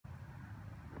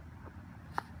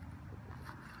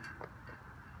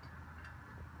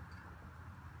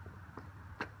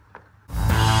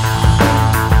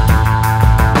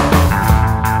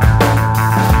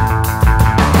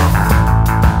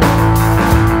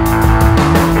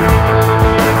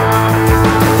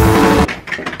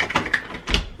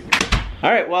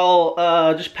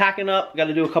Just packing up. Got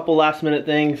to do a couple last minute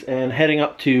things and heading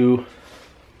up to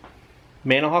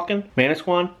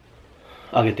Manasquan.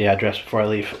 I'll get the address before I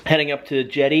leave. Heading up to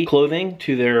Jetty Clothing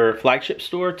to their flagship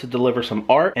store to deliver some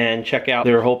art and check out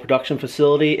their whole production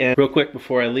facility. And real quick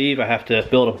before I leave, I have to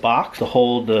build a box to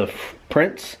hold the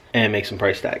prints and make some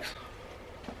price tags.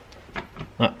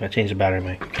 Oh, I changed the battery in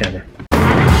my camera.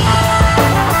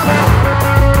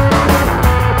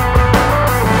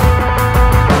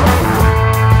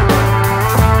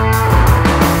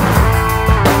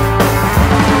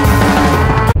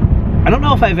 I don't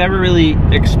know if I've ever really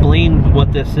explained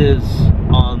what this is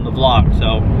on the vlog,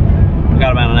 so I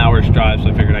got about an hour's drive, so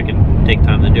I figured I could take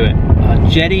time to do it.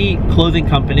 Jetty Clothing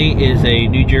Company is a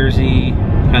New Jersey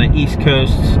kind of East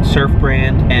Coast surf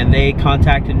brand, and they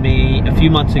contacted me a few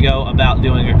months ago about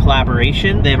doing a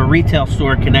collaboration. They have a retail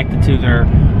store connected to their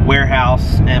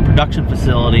warehouse and production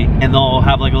facility, and they'll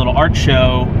have like a little art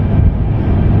show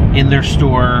in their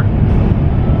store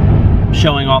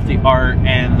showing off the art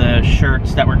and the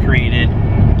shirts that were created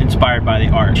inspired by the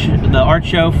art. The art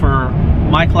show for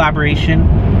my collaboration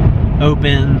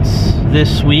opens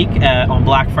this week on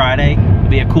Black Friday. It'll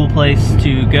be a cool place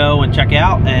to go and check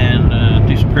out and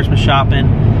do some Christmas shopping.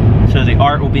 So the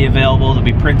art will be available, there'll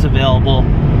be prints available,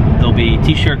 there'll be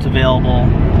t-shirts available,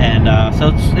 and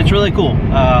so it's really cool.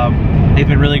 They've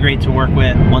been really great to work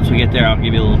with. Once we get there, I'll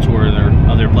give you a little tour of their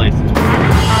other places.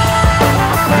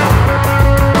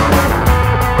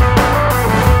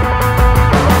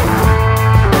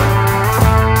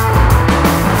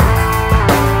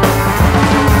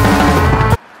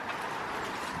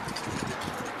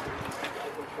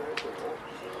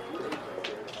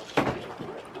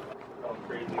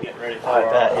 I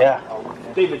bet, yeah.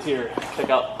 David's here. Check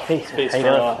out Hey, space how you for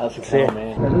doing? how's it See going,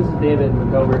 man? This is David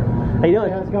Macomber. How you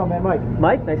doing? How's it going, man? Mike.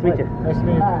 Mike, nice to meet you. Nice to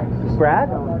meet you. Brad?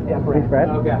 Yeah, Thanks, Brad.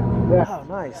 Okay. Yeah. Oh,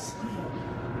 nice.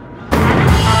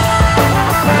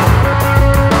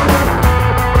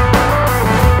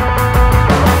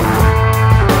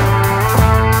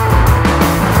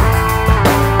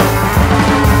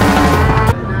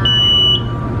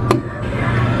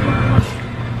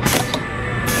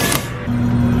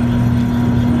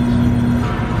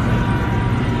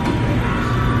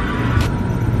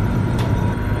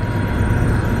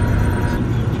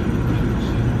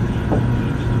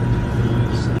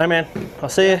 Hi, man. I'll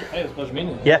see you. Hey, it's a pleasure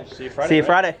meeting you. Yeah. See you Friday. See you right?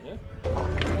 Friday. Yeah.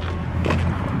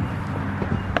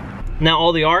 Now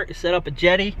all the art is set up at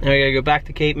Jetty. Now I gotta go back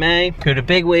to Cape May, go to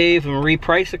Big Wave and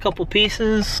reprice a couple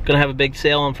pieces. Gonna have a big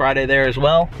sale on Friday there as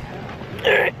well.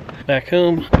 All right, back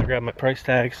home. I'll grab my price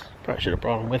tags. Probably should have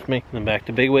brought them with me. Then back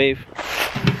to Big Wave.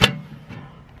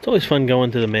 It's always fun going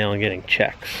to the mail and getting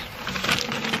checks.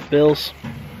 Bills,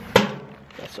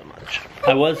 not so much.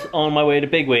 I was on my way to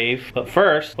Big Wave, but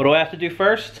first, what do I have to do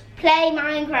first? Play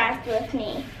Minecraft with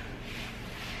me.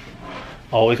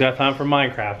 Always got time for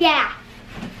Minecraft. Yeah.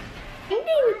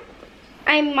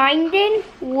 I'm minding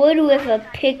wood with a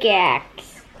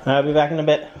pickaxe. I'll be back in a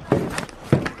bit.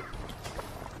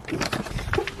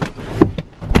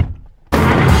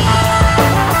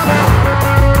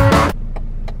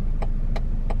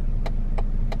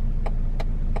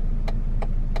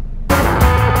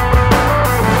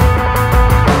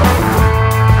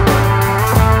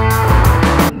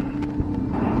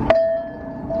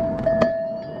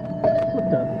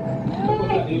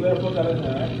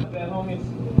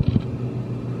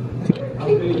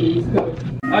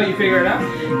 Oh, you figured it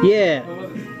out? Yeah.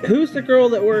 Who's the girl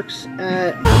that works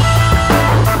at...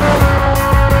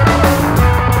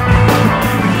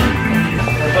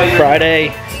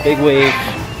 Friday, Big Wave.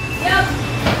 Yep.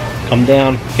 Come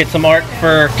down, get some art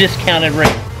for discounted rate.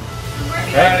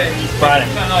 Friday.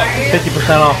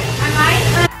 50% off.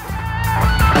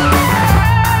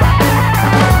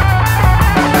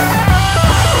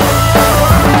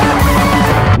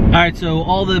 Alright, so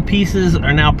all the pieces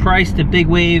are now priced at Big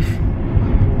Wave.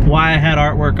 Why I had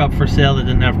artwork up for sale that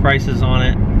didn't have prices on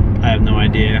it, I have no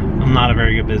idea. I'm not a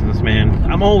very good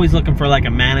businessman. I'm always looking for like a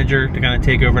manager to kind of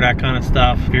take over that kind of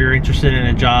stuff. If you're interested in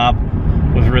a job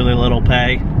with really little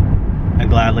pay, I'd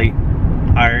gladly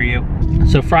hire you.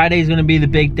 So Friday's gonna be the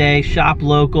big day. Shop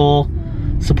local,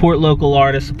 support local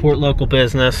artists, support local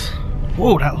business.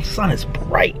 Whoa, that sun is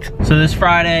bright. So this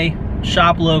Friday,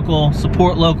 shop local,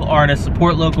 support local artists,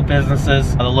 support local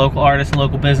businesses. The local artists and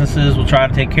local businesses will try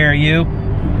to take care of you,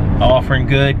 offering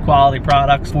good quality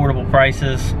products, affordable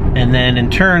prices, and then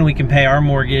in turn we can pay our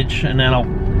mortgage, and that'll,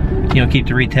 you know, keep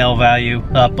the retail value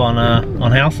up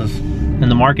on houses and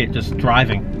the market just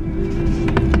thriving.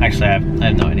 Actually, I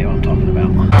have no idea what I'm talking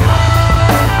about.